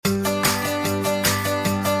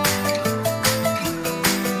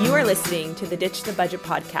listening to the Ditch the Budget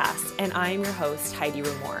podcast, and I am your host, Heidi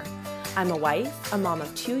Rumor. I'm a wife, a mom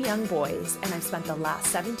of 2 young boys, and I've spent the last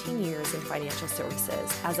 17 years in financial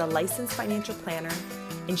services as a licensed financial planner,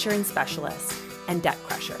 insurance specialist, and debt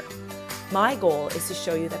crusher. My goal is to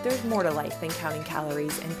show you that there's more to life than counting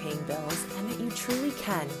calories and paying bills, and that you truly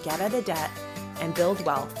can get out of debt and build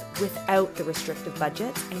wealth without the restrictive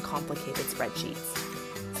budgets and complicated spreadsheets.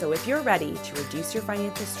 So if you're ready to reduce your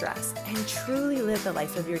financial stress and truly live the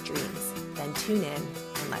life of your dreams, then tune in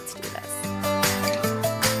and let's do this.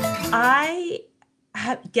 I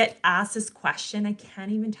get asked this question. I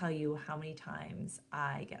can't even tell you how many times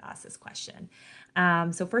I get asked this question.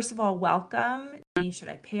 So first of all, welcome. Should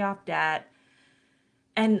I pay off debt?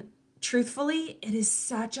 And truthfully, it is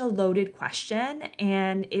such a loaded question,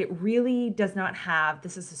 and it really does not have,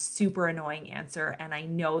 this is a super annoying answer, and I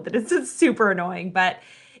know that it's super annoying, but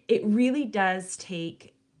it really does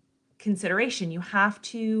take consideration. You have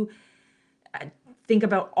to think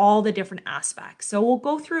about all the different aspects. So we'll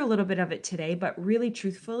go through a little bit of it today, but really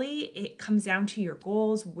truthfully, it comes down to your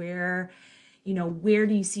goals. Where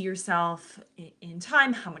do you see yourself in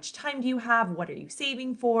time? How much time do you have? What are you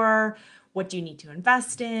saving for? What do you need to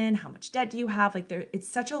invest in? How much debt do you have? It's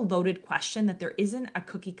such a loaded question that there isn't a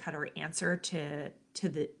cookie cutter answer to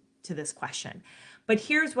this question. But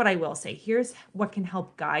here's what I will say. Here's what can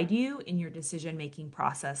help guide you in your decision-making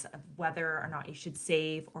process of whether or not you should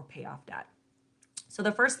save or pay off debt. So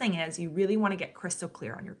the first thing is you really want to get crystal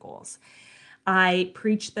clear on your goals. I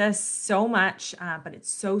preach this so much, but it's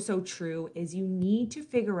so true, is you need to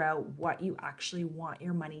figure out what you actually want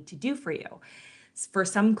your money to do for you. For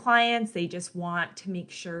some clients, they just want to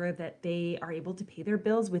make sure that they are able to pay their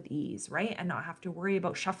bills with ease, right? And not have to worry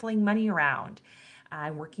about shuffling money around.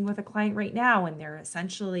 I'm working with a client right now, and they're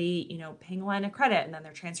essentially, paying a line of credit, and then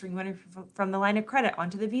they're transferring money from the line of credit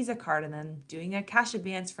onto the Visa card, and then doing a cash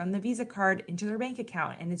advance from the Visa card into their bank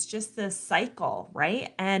account. And it's just this cycle,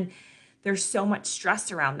 right? And there's so much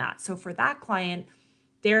stress around that. So for that client,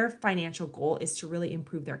 their financial goal is to really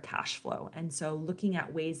improve their cash flow. And so looking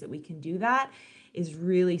at ways that we can do that is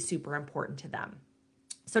really super important to them.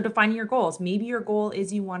 So define your goals. Maybe your goal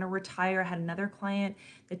is you want to retire. I had another client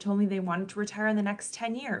that told me they wanted to retire in the next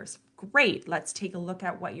 10 years. Great. Let's take a look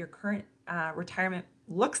at what your current retirement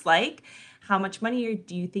looks like. How much money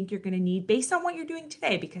do you think you're going to need based on what you're doing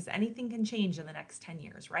today? Because anything can change in the next 10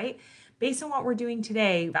 years, right? Based on what we're doing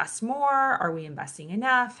today, invest more. Are we investing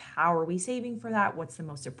enough? How are we saving for that? What's the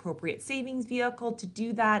most appropriate savings vehicle to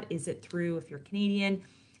do that? Is it through, if you're Canadian,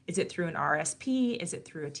 is it through an RSP? Is it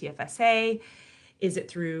through a TFSA? Is it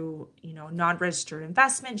through, non-registered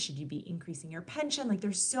investment? Should you be increasing your pension?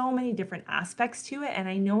 There's so many different aspects to it. And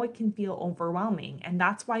I know it can feel overwhelming. And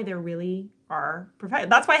that's why there really are,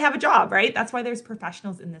 that's why I have a job, right? That's why there's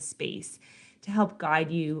professionals in this space to help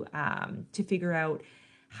guide you to figure out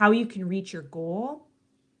how you can reach your goal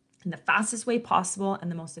in the fastest way possible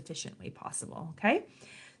and the most efficient way possible, okay?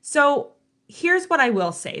 So here's what I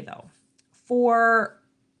will say though.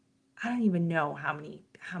 I don't even know how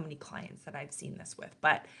many clients that I've seen this with,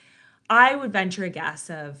 but I would venture a guess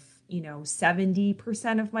of,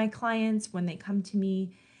 70% of my clients, when they come to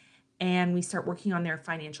me and we start working on their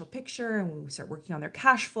financial picture and we start working on their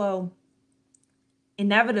cash flow,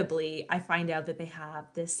 inevitably I find out that they have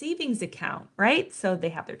this savings account, right? So they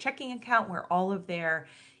have their checking account where all of their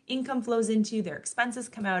income flows into, their expenses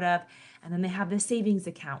come out of, and then they have this savings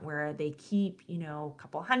account where they keep, a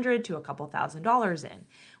couple $100 to a couple $1,000 in,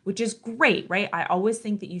 which is great, right? I always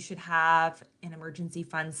think that you should have an emergency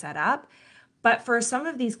fund set up, but for some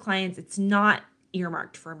of these clients, it's not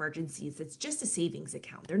earmarked for emergencies. It's just a savings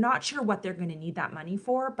account. They're not sure what they're going to need that money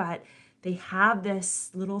for, but they have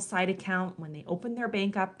this little side account when they open their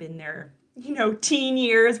bank up in their, teen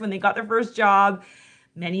years when they got their first job.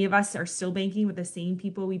 Many of us are still banking with the same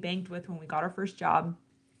people we banked with when we got our first job.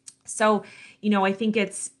 So, I think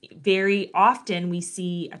it's very often we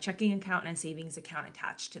see a checking account and a savings account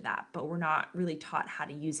attached to that, but we're not really taught how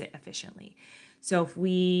to use it efficiently. So if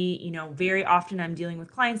we, very often I'm dealing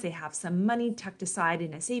with clients, they have some money tucked aside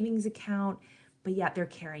in a savings account, but yet they're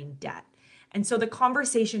carrying debt. And so the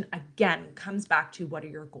conversation again comes back to, what are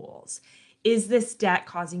your goals? Is this debt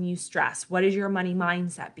causing you stress? What is your money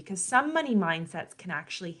mindset? Because some money mindsets can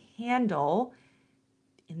actually handle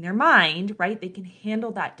in their mind, right? They can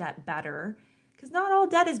handle that debt better, because not all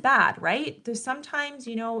debt is bad, right? There's sometimes,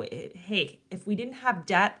 hey, if we didn't have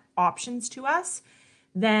debt options to us,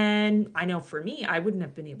 then I know for me, I wouldn't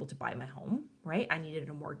have been able to buy my home, right? I needed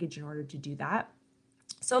a mortgage in order to do that.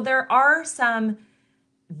 So there are some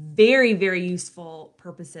very, very useful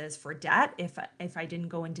purposes for debt. If I didn't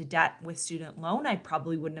go into debt with student loan, I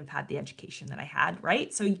probably wouldn't have had the education that I had,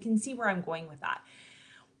 right? So you can see where I'm going with that.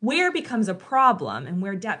 Where it becomes a problem and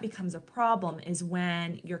where debt becomes a problem is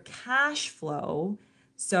when your cash flow,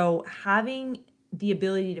 so having the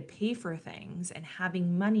ability to pay for things and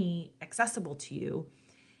having money accessible to you,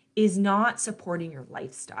 is not supporting your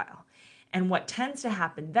lifestyle. And what tends to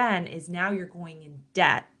happen then is now you're going in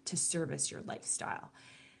debt to service your lifestyle.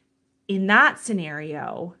 In that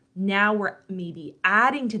scenario, now we're maybe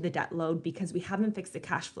adding to the debt load because we haven't fixed the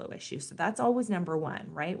cash flow issue. So that's always number one,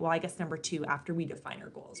 right? Well, I guess number two, after we define our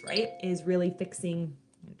goals, right, is really fixing,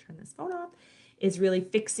 I'm going to turn this phone off, is really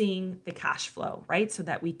fixing the cash flow, right? So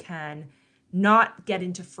that we can not get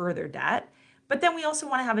into further debt. But then we also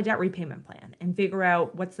want to have a debt repayment plan and figure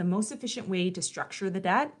out what's the most efficient way to structure the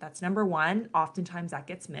debt. That's number one. Oftentimes that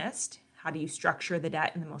gets missed. How do you structure the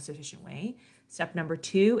debt in the most efficient way? Step number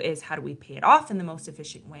two is how do we pay it off in the most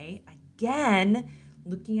efficient way? Again,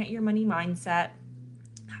 looking at your money mindset,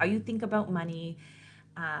 how you think about money.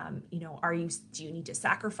 Do you need to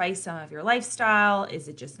sacrifice some of your lifestyle? Is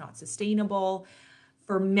it just not sustainable?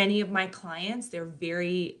 For many of my clients, they're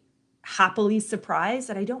very happily surprised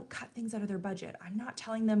that I don't cut things out of their budget. I'm not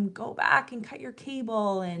telling them go back and cut your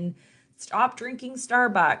cable and stop drinking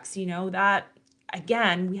Starbucks. That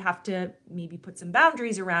again, we have to maybe put some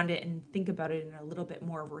boundaries around it and think about it in a little bit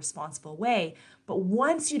more of a responsible way. But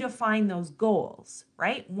once you define those goals,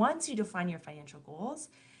 right? Once you define your financial goals,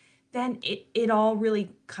 then it all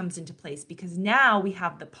really comes into place because now we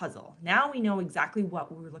have the puzzle. Now we know exactly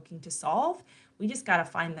what we're looking to solve. We just got to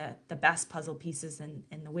find the best puzzle pieces and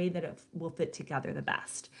the way that it will fit together the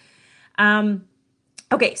best.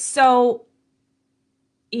 Okay, so,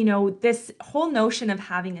 this whole notion of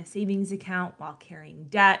having a savings account while carrying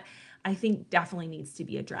debt, I think definitely needs to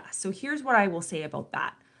be addressed. So here's what I will say about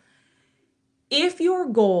that. If your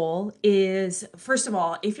goal is, first of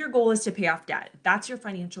all, if your goal is to pay off debt, that's your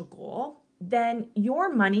financial goal, then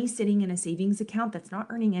your money sitting in a savings account that's not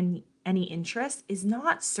earning any interest is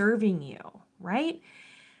not serving you, right?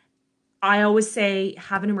 I always say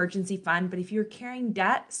have an emergency fund, but if you're carrying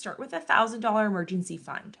debt, start with $1,000 emergency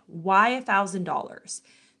fund. Why $1,000?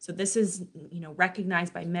 So this is,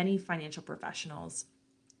 recognized by many financial professionals.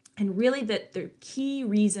 And really the key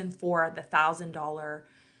reason for the $1,000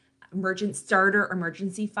 starter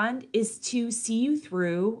emergency fund is to see you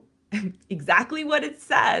through exactly what it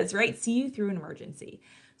says, right? See you through an emergency.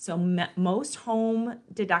 So most home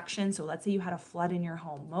deductions, so let's say you had a flood in your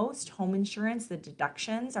home, most home insurance, the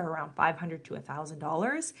deductions are around $500 to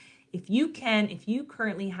 $1,000. If you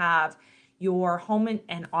currently have your home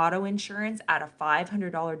and auto insurance at a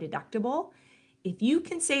 $500 deductible, if you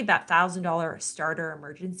can save that $1,000 starter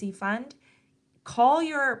emergency fund, call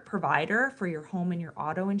your provider for your home and your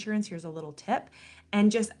auto insurance. Here's a little tip.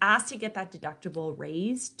 And just ask to get that deductible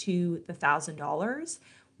raised to the $1,000.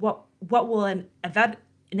 What will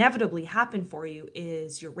inevitably happen for you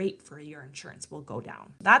is your rate for your insurance will go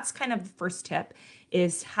down. That's kind of the first tip,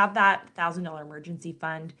 is have that $1,000 emergency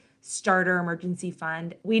fund, starter emergency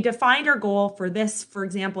fund. We defined our goal for this. For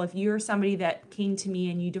example, if you're somebody that came to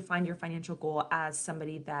me and you defined your financial goal as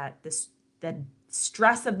somebody that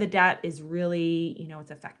stress of the debt is really,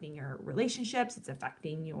 it's affecting your relationships, it's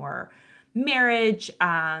affecting your marriage,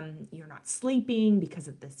 you're not sleeping because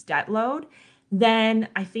of this debt load, then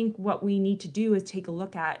I think what we need to do is take a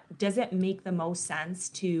look at, does it make the most sense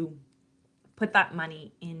to put that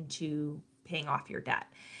money into paying off your debt?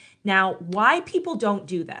 Now, why people don't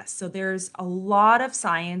do this? So there's a lot of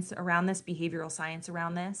science around this, behavioral science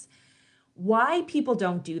around this. Why people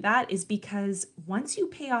don't do that is because once you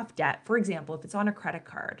pay off debt, for example, if it's on a credit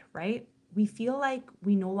card, right, we feel like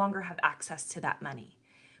we no longer have access to that money.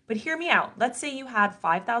 But hear me out. Let's say you had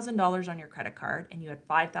 $5,000 on your credit card and you had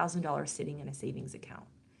 $5,000 sitting in a savings account,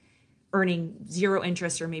 earning zero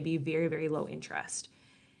interest or maybe very, very low interest.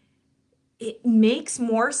 It makes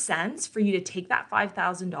more sense for you to take that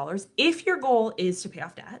 $5,000 if your goal is to pay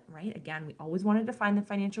off debt, right? Again, we always want to define the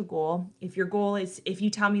financial goal. If you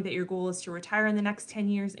tell me that your goal is to retire in the next 10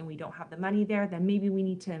 years and we don't have the money there, then maybe we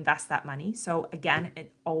need to invest that money. So again,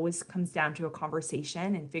 it always comes down to a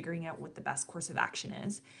conversation and figuring out what the best course of action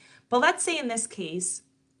is. But let's say in this case,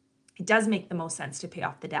 it does make the most sense to pay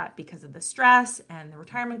off the debt because of the stress and the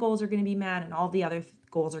retirement goals are going to be met and all the other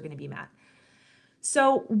goals are going to be met.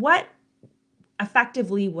 So what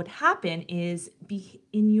effectively would happen is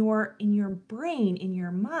in your brain, in your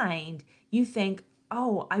mind, you think,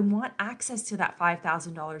 oh, I want access to that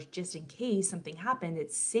 $5,000 just in case something happened.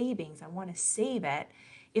 It's savings. I want to save it.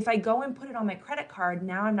 If I go and put it on my credit card,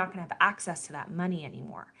 now I'm not going to have access to that money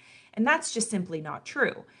anymore. And that's just simply not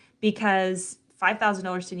true, because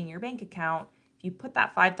 $5,000 sitting in your bank account, if you put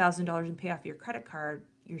that $5,000 and pay off your credit card,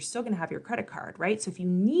 you're still going to have your credit card, right? So if you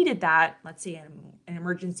needed that, let's say an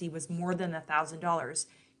emergency was more than $1,000,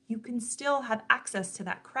 you can still have access to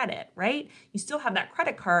that credit, right? You still have that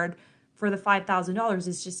credit card for the $5,000.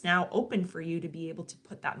 It's just now open for you to be able to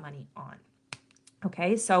put that money on.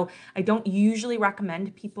 Okay, so I don't usually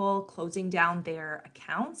recommend people closing down their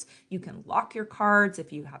accounts. You can lock your cards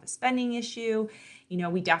if you have a spending issue. You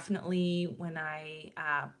know, we definitely, when I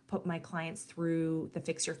put my clients through the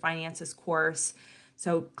Fix Your Finances course,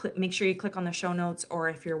 so make sure you click on the show notes, or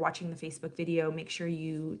if you're watching the Facebook video, make sure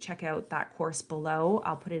you check out that course below.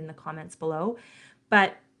 I'll put it in the comments below.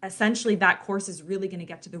 But essentially, that course is really going to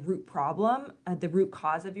get to the root problem, the root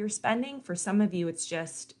cause of your spending. For some of you, it's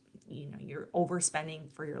just, you know, you're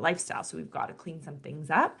overspending for your lifestyle. So we've got to clean some things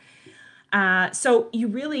up. So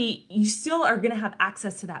you still are going to have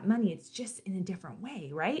access to that money. It's just in a different way,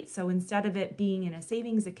 right? So instead of it being in a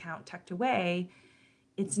savings account tucked away,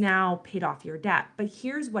 it's now paid off your debt. But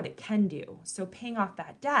here's what it can do. So paying off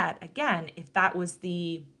that debt, again, if that was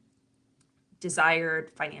the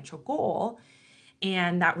desired financial goal,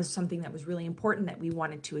 and that was something that was really important that we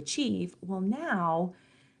wanted to achieve, well, now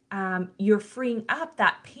you're freeing up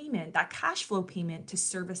that payment, that cash flow payment, to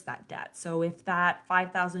service that debt. So if that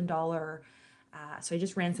 $5,000, so I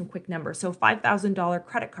just ran some quick numbers. So $5,000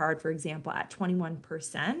 credit card, for example, at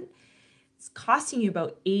 21%, it's costing you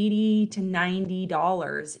about $80 to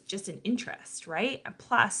 $90 just in interest, right?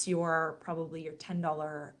 Plus probably your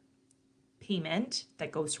 $10 payment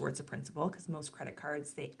that goes towards the principal, because most credit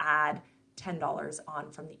cards, they add $10 on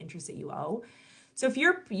from the interest that you owe. So if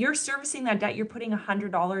you're servicing that debt, you're putting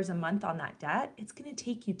 $100 a month on that debt, it's going to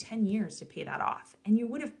take you 10 years to pay that off. And you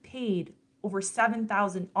would have paid over almost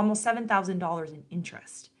 $7,000 in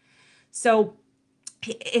interest. So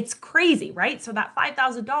it's crazy, right? So that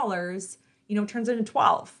 $5,000, turns into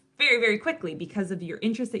 12 very, very quickly because of your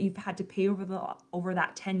interest that you've had to pay over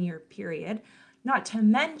that 10-year period. Not to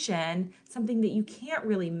mention, something that you can't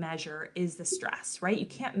really measure is the stress, right? You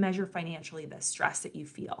can't measure financially the stress that you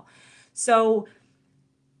feel. So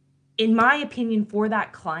in my opinion, for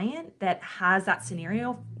that client that has that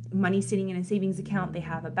scenario, money sitting in a savings account, they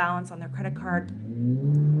have a balance on their credit card.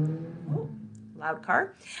 Oh, loud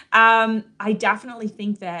car. I definitely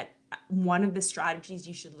think that one of the strategies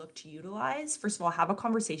you should look to utilize, first of all,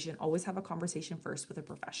 always have a conversation first with a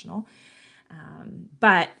professional.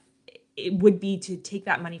 But it would be to take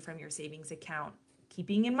that money from your savings account,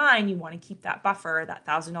 keeping in mind you want to keep that buffer, that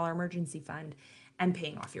 $1,000 emergency fund, and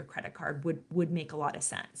paying off your credit card would make a lot of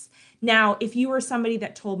sense. Now, if you were somebody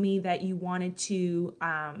that told me that you wanted to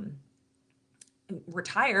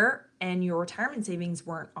retire and your retirement savings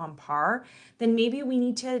weren't on par, then maybe we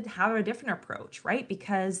need to have a different approach, right?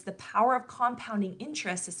 Because the power of compounding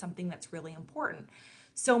interest is something that's really important.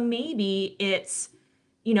 So maybe it's,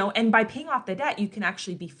 and by paying off the debt, you can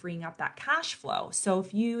actually be freeing up that cash flow. So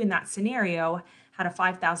if you, in that scenario, had a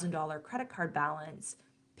 $5,000 credit card balance,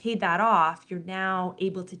 paid that off, you're now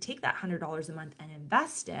able to take that $100 a month and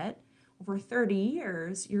invest it. Over 30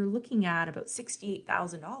 years, you're looking at about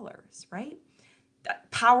 $68,000, right? The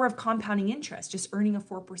power of compounding interest, just earning a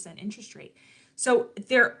 4% interest rate. So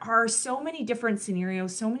there are so many different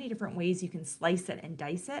scenarios, so many different ways you can slice it and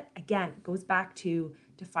dice it. Again, it goes back to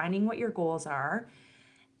defining what your goals are,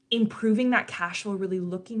 improving that cash flow, really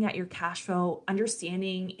looking at your cash flow,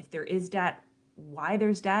 understanding if there is debt, why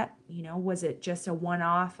there's debt. Was it just a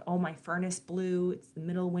one-off? Oh, my furnace blew. It's the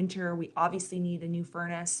middle of winter. We obviously need a new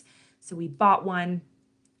furnace. So we bought one.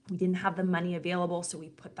 We didn't have the money available, so we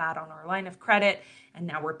put that on our line of credit, and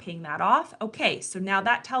now we're paying that off. Okay, so now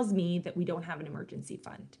that tells me that we don't have an emergency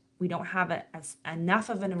fund. We don't have enough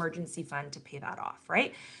of an emergency fund to pay that off,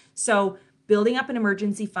 right? So building up an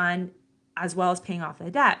emergency fund as well as paying off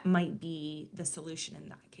the debt might be the solution in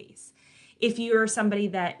that case. If you're somebody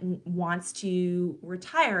that wants to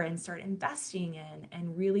retire and start investing in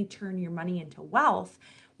and really turn your money into wealth,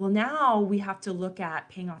 well, now we have to look at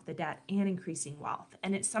paying off the debt and increasing wealth.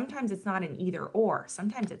 And sometimes it's not an either or,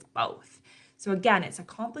 sometimes it's both. So again, it's a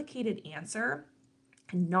complicated answer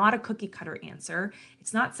and not a cookie cutter answer.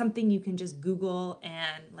 It's not something you can just Google,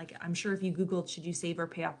 and I'm sure if you Googled, should you save or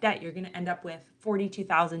pay off debt, you're going to end up with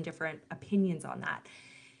 42,000 different opinions on that.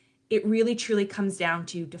 It really truly comes down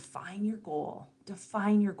to define your goal.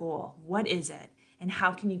 Define your goal. What is it? And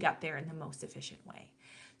how can you get there in the most efficient way?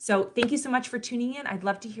 So thank you so much for tuning in. I'd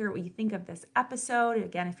love to hear what you think of this episode.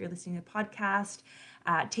 Again, if you're listening to the podcast,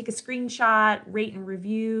 Take a screenshot, rate and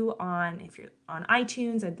review if you're on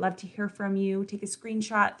iTunes. I'd love to hear from you. Take a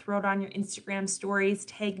screenshot, throw it on your Instagram stories,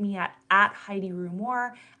 tag me at Heidi Rue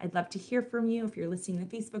Moore. I'd love to hear from you. If you're listening to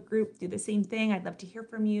the Facebook group, do the same thing. I'd love to hear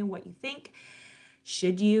from you, what you think.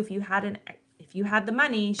 If you had the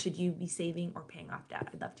money, should you be saving or paying off debt?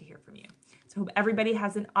 I'd love to hear from you. So hope everybody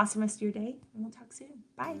has an awesome rest of your day, and we'll talk soon.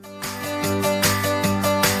 Bye.